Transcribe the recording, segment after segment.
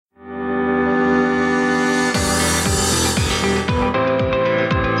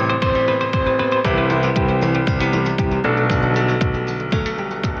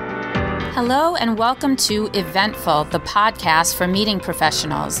and welcome to Eventful, the podcast for meeting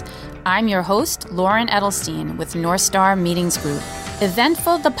professionals. I'm your host, Lauren Edelstein with North Star Meetings Group.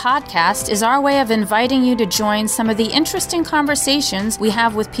 Eventful, the podcast, is our way of inviting you to join some of the interesting conversations we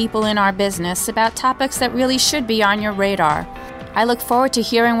have with people in our business about topics that really should be on your radar. I look forward to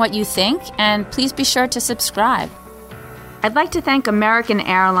hearing what you think, and please be sure to subscribe. I'd like to thank American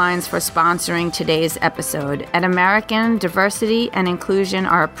Airlines for sponsoring today's episode. At American, diversity and inclusion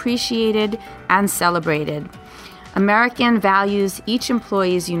are appreciated and celebrated. American values each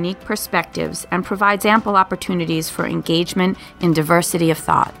employee's unique perspectives and provides ample opportunities for engagement in diversity of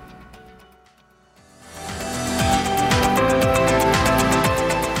thought.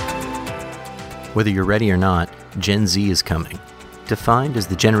 Whether you're ready or not, Gen Z is coming. Defined as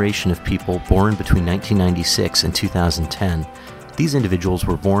the generation of people born between 1996 and 2010, these individuals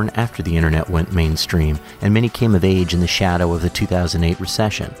were born after the internet went mainstream, and many came of age in the shadow of the 2008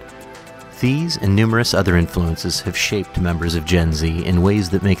 recession. These and numerous other influences have shaped members of Gen Z in ways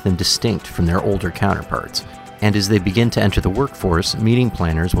that make them distinct from their older counterparts. And as they begin to enter the workforce, meeting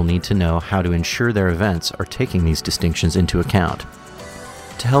planners will need to know how to ensure their events are taking these distinctions into account.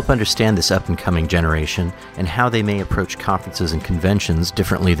 To help understand this up-and-coming generation and how they may approach conferences and conventions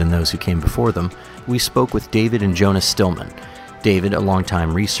differently than those who came before them, we spoke with David and Jonah Stillman. David, a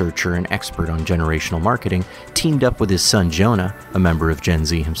longtime researcher and expert on generational marketing, teamed up with his son Jonah, a member of Gen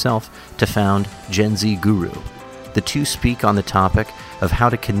Z himself, to found Gen Z Guru. The two speak on the topic of how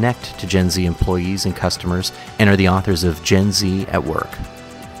to connect to Gen Z employees and customers and are the authors of Gen Z at Work.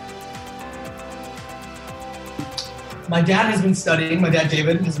 My dad, David,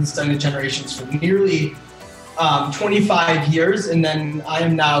 has been studying the generations for nearly 25 years. And then I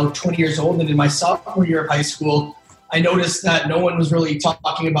am now 20 years old. And in my sophomore year of high school, I noticed that no one was really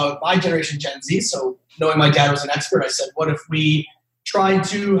talking about my generation, Gen Z. So knowing my dad was an expert, I said, what if we tried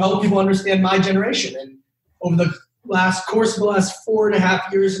to help people understand my generation? And over the course of the last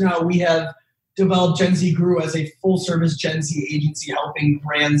 4.5 years now, we have developed Gen Z Guru as a full-service Gen Z agency, helping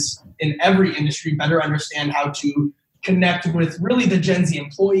brands in every industry better understand how to connect with really the Gen Z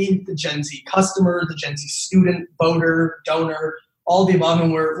employee, the Gen Z customer, the Gen Z student, voter, donor, all the above.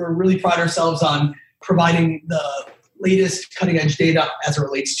 And we're really pride ourselves on providing the latest cutting edge data as it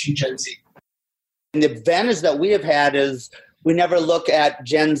relates to Gen Z. And the advantage that we have had is we never look at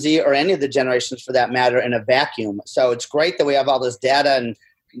Gen Z or any of the generations for that matter in a vacuum. So it's great that we have all this data and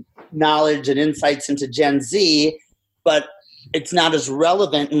knowledge and insights into Gen Z, but it's not as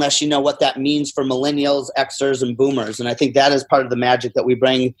relevant unless you know what that means for millennials, Xers, and boomers. And I think that is part of the magic that we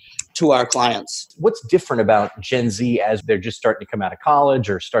bring to our clients. What's different about Gen Z as they're just starting to come out of college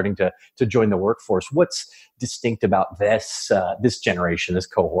or starting to join the workforce? What's distinct about this generation, this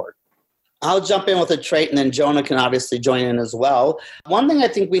cohort? I'll jump in with a trait, and then Jonah can obviously join in as well. One thing I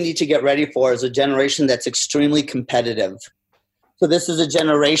think we need to get ready for is a generation that's extremely competitive. So this is a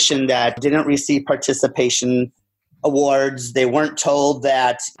generation that didn't receive participation awards. They weren't told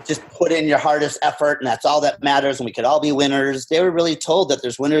that just put in your hardest effort and that's all that matters and we could all be winners. They were really told that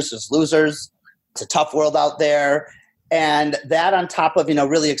there's winners, there's losers. It's a tough world out there. And that on top of,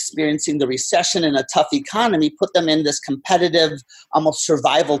 really experiencing the recession and a tough economy put them in this competitive, almost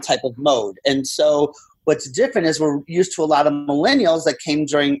survival type of mode. And so what's different is we're used to a lot of millennials that came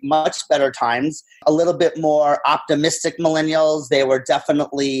during much better times, a little bit more optimistic millennials. They were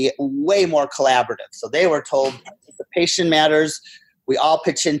definitely way more collaborative. So they were told participation matters. We all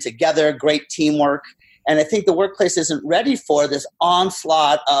pitch in together, great teamwork. And I think the workplace isn't ready for this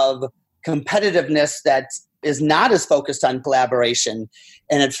onslaught of competitiveness that is not as focused on collaboration.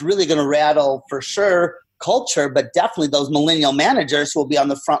 And it's really going to rattle, for sure, culture, but definitely those millennial managers who will be on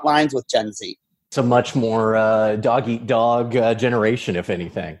the front lines with Gen Z. It's a much more dog-eat-dog generation, if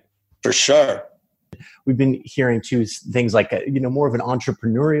anything. For sure. We've been hearing too things like more of an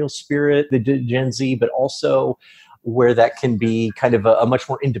entrepreneurial spirit, the Gen Z, but also where that can be kind of a much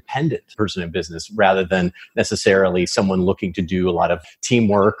more independent person in business rather than necessarily someone looking to do a lot of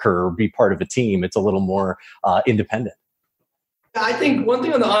teamwork or be part of a team. It's a little more independent. I think one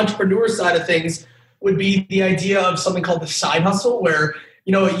thing on the entrepreneur side of things would be the idea of something called the side hustle, where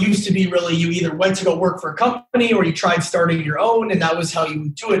it used to be really you either went to go work for a company or you tried starting your own, and that was how you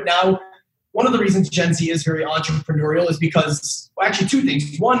would do it. Now, one of the reasons Gen Z is very entrepreneurial is because, actually two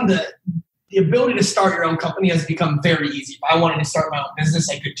things. One, the ability to start your own company has become very easy. If I wanted to start my own business,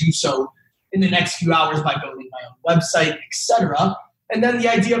 I could do so in the next few hours by building my own website, etc. And then the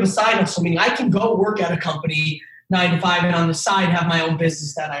idea of a side hustle, meaning I can go work at a company 9 to 5 and on the side have my own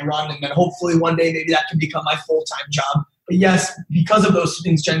business that I run, and then hopefully one day maybe that can become my full-time job. But yes, because of those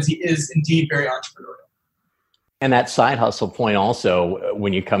things, Gen Z is indeed very entrepreneurial. And that side hustle point also,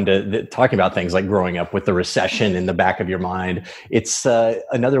 when you come to talking about things like growing up with the recession in the back of your mind, it's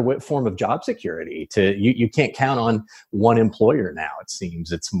another form of job security. You can't count on one employer now, it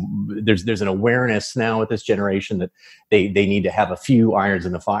seems. There's an awareness now with this generation that they need to have a few irons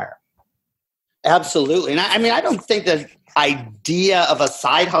in the fire. Absolutely. And I don't think the idea of a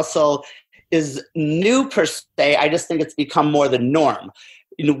side hustle is new per se. I just think it's become more the norm.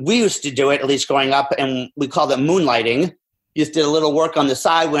 We used to do it, at least growing up, and we called it moonlighting. You just did a little work on the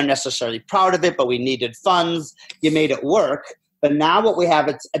side. We weren't necessarily proud of it, but we needed funds. You made it work. But now what we have,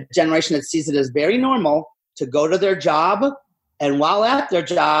 it's a generation that sees it as very normal to go to their job, and while at their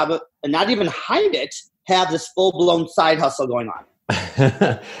job, and not even hide it, have this full-blown side hustle going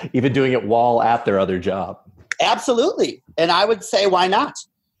on. Even doing it while at their other job. Absolutely. And I would say, why not?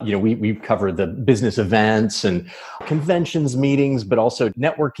 We've covered the business events and conventions, meetings, but also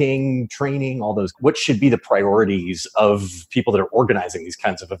networking, training, all those. What should be the priorities of people that are organizing these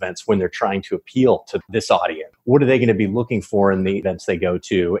kinds of events when they're trying to appeal to this audience? What are they going to be looking for in the events they go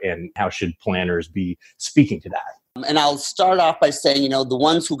to, and how should planners be speaking to that? And I'll start off by saying, the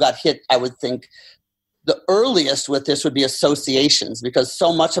ones who got hit, I would think the earliest with this would be associations, because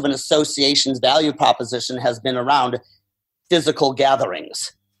so much of an association's value proposition has been around physical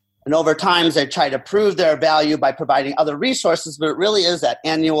gatherings. And over time, they try to prove their value by providing other resources, but it really is that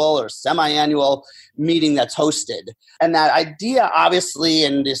annual or semi-annual meeting that's hosted. And that idea, obviously,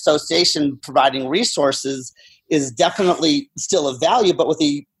 in the association providing resources is definitely still of value, but with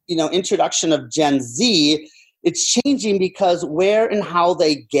the introduction of Gen Z, it's changing because where and how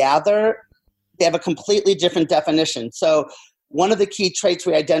they gather, they have a completely different definition. So one of the key traits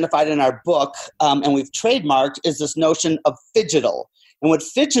we identified in our book, and we've trademarked, is this notion of phygital. And what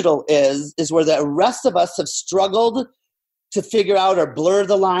phygital is where the rest of us have struggled to figure out or blur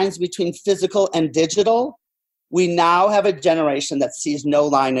the lines between physical and digital. We now have a generation that sees no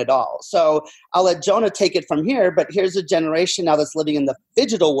line at all. So I'll let Jonah take it from here, but here's a generation now that's living in the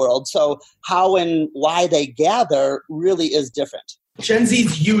phygital world. So how and why they gather really is different. Gen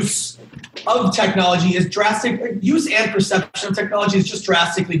Z's use of technology is drastic. Use and perception of technology is just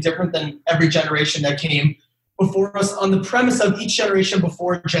drastically different than every generation that came before us. On the premise of each generation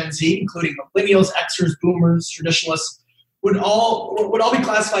before Gen Z, including millennials, Xers, boomers, traditionalists, would all be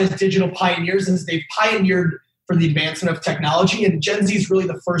classified as digital pioneers, as they've pioneered for the advancement of technology. And Gen Z is really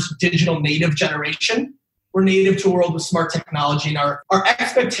the first digital native generation. We're native to a world with smart technology, and our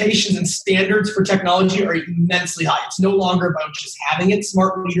expectations and standards for technology are immensely high. It's no longer about just having it.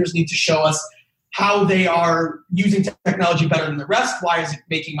 Smart leaders need to show us how they are using technology better than the rest. Why is it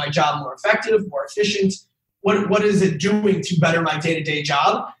making my job more effective, more efficient? What is it doing to better my day-to-day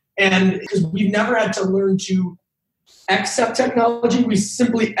job? And because we've never had to learn to accept technology, we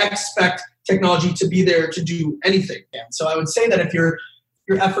simply expect technology to be there to do anything. And so I would say that if your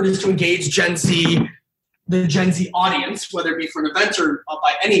effort is to engage Gen Z, the Gen Z audience, whether it be for an event or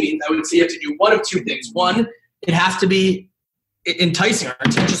by any means, I would say you have to do one of two things. One, it has to be enticing. Our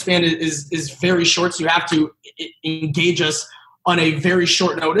attention span is very short, so you have to engage us on a very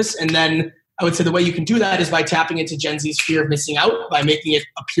short notice. And then I would say the way you can do that is by tapping into Gen Z's fear of missing out, by making it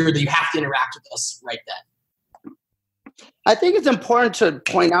appear that you have to interact with us right then. I think it's important to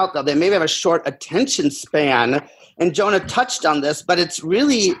point out, though, they maybe have a short attention span, and Jonah touched on this, but it's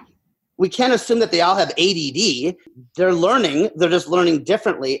really, we can't assume that they all have ADD. They're learning, they're just learning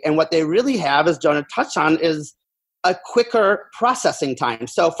differently, and what they really have, as Jonah touched on, is a quicker processing time.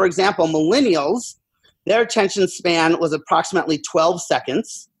 So, for example, millennials, their attention span was approximately 12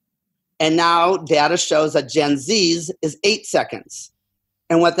 seconds, and now data shows that Gen Z's is 8 seconds.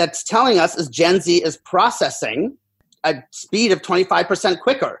 And what that's telling us is Gen Z is processing a speed of 25%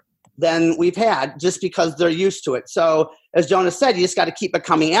 quicker than we've had, just because they're used to it. So as Jonah said, you just got to keep it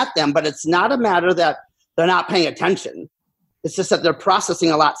coming at them, but it's not a matter that they're not paying attention. It's just that they're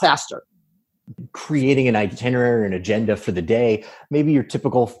processing a lot faster. Creating an itinerary, an agenda for the day, maybe your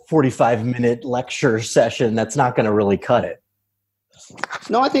typical 45-minute lecture session, that's not going to really cut it.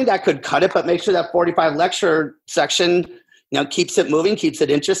 No, I think that could cut it, but make sure that 45 lecture section, keeps it moving, keeps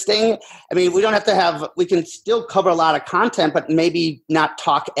it interesting. I mean, we can still cover a lot of content, but maybe not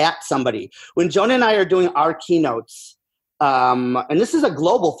talk at somebody. When Jonah and I are doing our keynotes, and this is a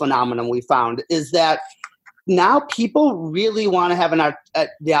global phenomenon we found, is that now people really want to have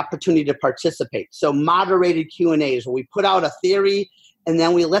the opportunity to participate. So moderated Q&As, where we put out a theory and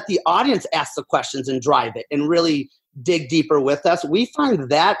then we let the audience ask the questions and drive it and really dig deeper with us. We find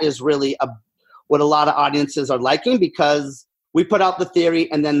that is really what a lot of audiences are liking, because we put out the theory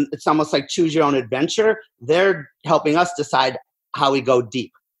and then it's almost like choose your own adventure. They're helping us decide how we go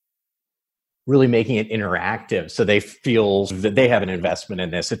deep. really making it interactive so they feel that they have an investment in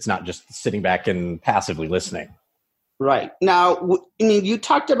this. It's not just sitting back and passively listening. Right. Now, I mean, you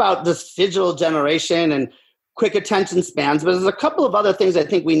talked about this digital generation and quick attention spans, but there's a couple of other things I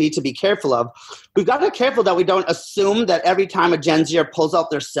think we need to be careful of. We've got to be careful that we don't assume that every time a Gen Zer pulls out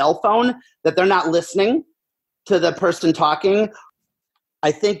their cell phone, that they're not listening to the person talking.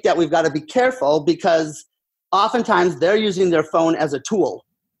 I think that we've got to be careful because oftentimes they're using their phone as a tool.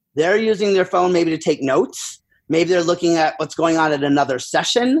 They're using their phone maybe to take notes. Maybe they're looking at what's going on at another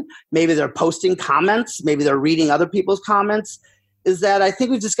session. Maybe they're posting comments. Maybe they're reading other people's comments. Is that I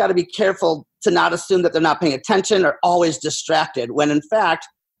think we've just got to be careful to not assume that they're not paying attention or always distracted, when in fact,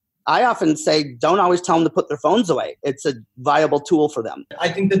 I often say, don't always tell them to put their phones away. It's a viable tool for them. I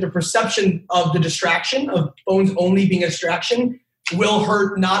think that the perception of the distraction, of phones only being a distraction, will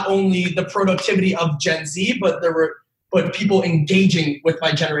hurt not only the productivity of Gen Z, but people engaging with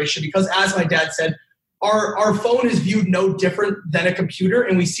my generation. Because as my dad said, our phone is viewed no different than a computer,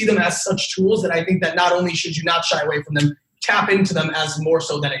 and we see them as such tools that I think that not only should you not shy away from them, tap into them as more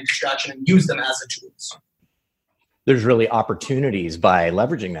so than a distraction and use them as a tools. There's really opportunities by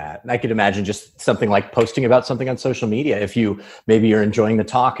leveraging that. And I could imagine just something like posting about something on social media. If maybe you're enjoying the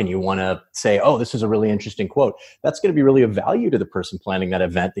talk and you want to say, oh, this is a really interesting quote, that's going to be really of value to the person planning that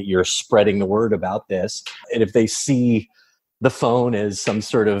event, that you're spreading the word about this. And if they see the phone as some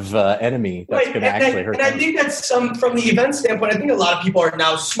sort of enemy, that's going to actually hurt them. And I think that's from the event standpoint, I think a lot of people are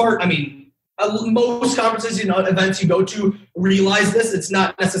now smart. I mean, most conferences, events you go to realize this. It's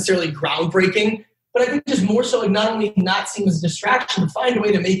not necessarily groundbreaking. But I think just more so, like, not only not seem as a distraction, but find a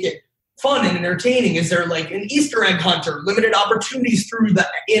way to make it fun and entertaining. Is there like an Easter egg hunt or limited opportunities through the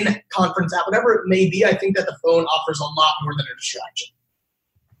in-conference app? Whatever it may be, I think that the phone offers a lot more than a distraction.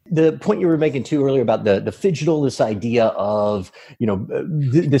 The point you were making too earlier about the phygital, this idea of,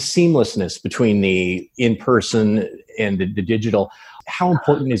 the seamlessness between the in-person and the digital. How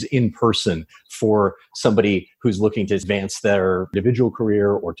important is in-person for somebody who's looking to advance their individual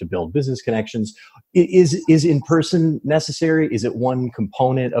career or to build business connections? Is in-person necessary? Is it one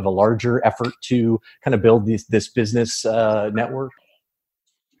component of a larger effort to kind of build this business network?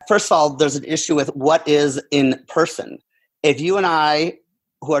 First of all, there's an issue with what is in-person. If you and I,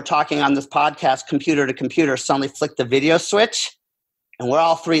 who are talking on this podcast, computer to computer, suddenly flick the video switch, and we're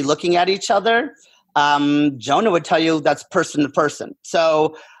all three looking at each other, Jonah would tell you that's person to person.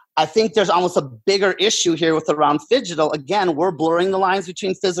 So I think there's almost a bigger issue here with around phygital. Again, we're blurring the lines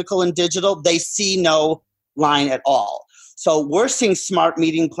between physical and digital. They see no line at all. So we're seeing smart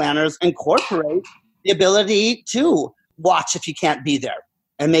meeting planners incorporate the ability to watch if you can't be there,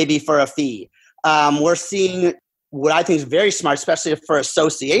 and maybe for a fee. We're seeing what I think is very smart, especially for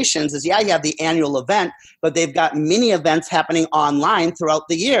associations, is you have the annual event, but they've got mini events happening online throughout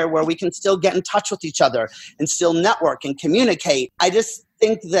the year where we can still get in touch with each other and still network and communicate. I just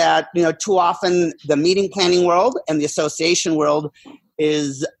think that, too often the meeting planning world and the association world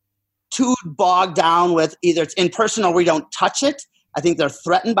is too bogged down with either it's in person or we don't touch it. I think they're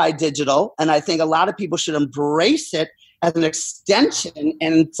threatened by digital, and I think a lot of people should embrace it as an extension,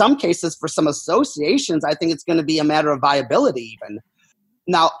 and in some cases for some associations, I think it's going to be a matter of viability even.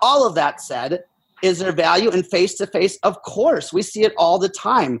 Now, all of that said, is there value in face-to-face? Of course. We see it all the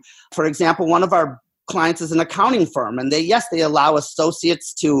time. For example, one of our clients is an accounting firm, and they allow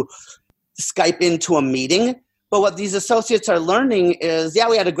associates to Skype into a meeting, but what these associates are learning is,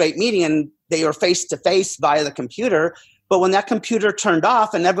 we had a great meeting, and they were face-to-face via the computer, but when that computer turned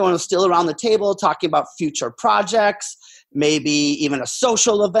off and everyone was still around the table talking about future projects, maybe even a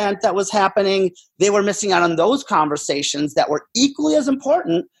social event that was happening, they were missing out on those conversations that were equally as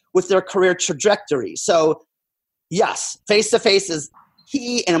important with their career trajectory. So yes, face-to-face is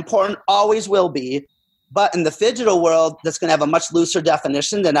key and important, always will be. But in the phygital world, that's going to have a much looser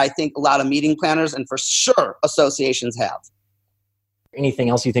definition than I think a lot of meeting planners and for sure associations have. Anything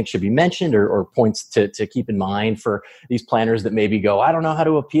else you think should be mentioned or points to keep in mind for these planners that maybe go, I don't know how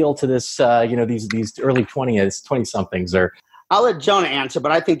to appeal to this, these early 20-somethings? Or I'll let Jonah answer,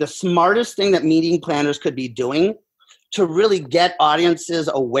 but I think the smartest thing that meeting planners could be doing to really get audiences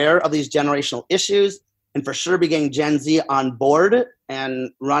aware of these generational issues and for sure be getting Gen Z on board and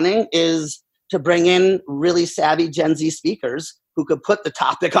running is to bring in really savvy Gen Z speakers who could put the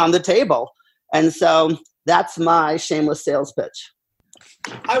topic on the table. And so that's my shameless sales pitch.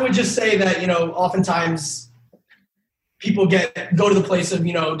 I would just say that, oftentimes people go to the place of,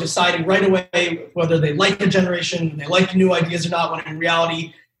 deciding right away whether they like a generation, they like new ideas or not, when in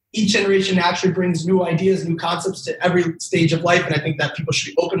reality, each generation actually brings new ideas, new concepts to every stage of life. And I think that people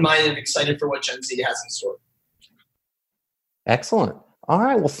should be open-minded and excited for what Gen Z has in store. Excellent. All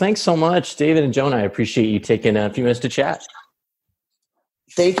right. Well, thanks so much, David and Jonah. I appreciate you taking a few minutes to chat.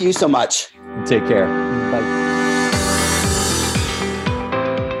 Thank you so much. Take care. Bye.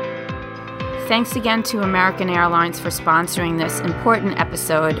 Thanks again to American Airlines for sponsoring this important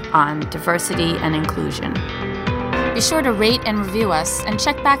episode on diversity and inclusion. Be sure to rate and review us and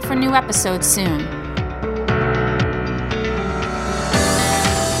check back for new episodes soon.